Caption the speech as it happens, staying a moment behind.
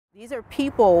These are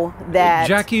people that...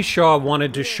 Jackie Shaw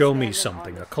wanted to show me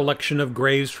something, a collection of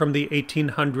graves from the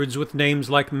 1800s with names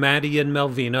like Maddie and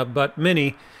Melvina, but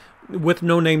many with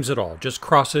no names at all, just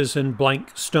crosses and blank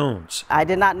stones. I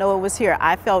did not know it was here.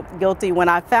 I felt guilty when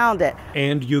I found it.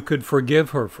 And you could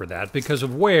forgive her for that because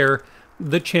of where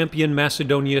the Champion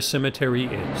Macedonia Cemetery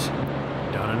is.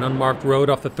 Down an unmarked road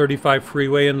off the 35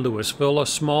 freeway in Louisville, a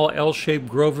small L-shaped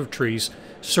grove of trees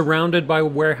surrounded by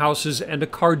warehouses and a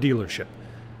car dealership.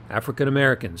 African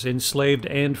Americans, enslaved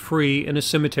and free in a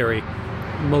cemetery,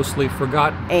 mostly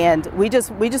forgotten. And we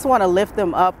just want to lift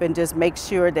them up and just make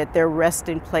sure that their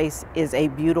resting place is a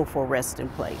beautiful resting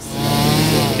place.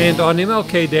 And on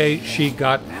MLK Day, she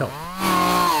got help.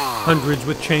 Hundreds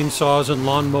with chainsaws and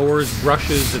lawnmowers,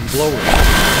 brushes and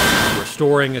blowers,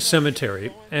 restoring a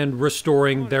cemetery and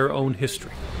restoring their own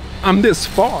history. I'm this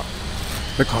far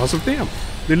because of them.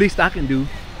 The least I can do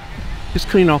is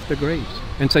clean off the graves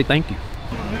and say thank you.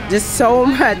 Just so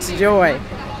much joy.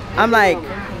 I'm like,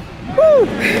 whoo!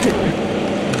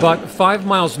 But 5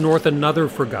 miles north, another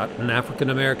forgotten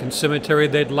African-American cemetery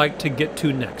they'd like to get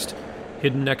to next.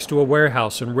 Hidden next to a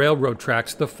warehouse and railroad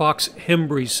tracks, the Fox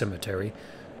Hembry Cemetery.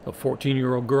 A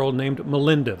 14-year-old girl named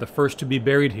Melinda, the first to be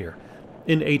buried here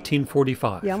in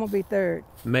 1845. Yeah, I'm gonna be third.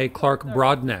 May Clark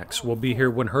Broadnax will be here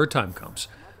when her time comes,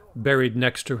 buried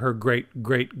next to her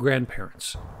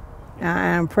great-great-grandparents.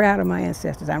 I'm proud of my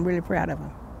ancestors. I'm really proud of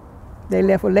them. They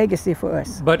left a legacy for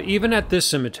us. But even at this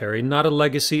cemetery, not a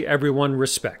legacy everyone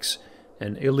respects.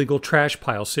 An illegal trash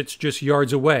pile sits just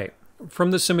yards away from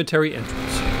the cemetery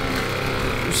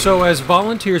entrance. So as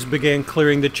volunteers began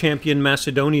clearing the Champion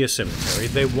Macedonia Cemetery,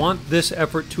 they want this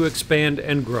effort to expand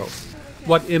and grow.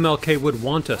 What MLK would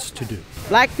want us to do.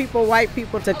 Black people, white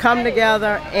people, to come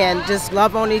together and just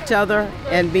love on each other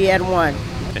and be at one.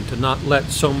 And to not let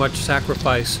so much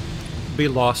sacrifice be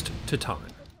lost to time.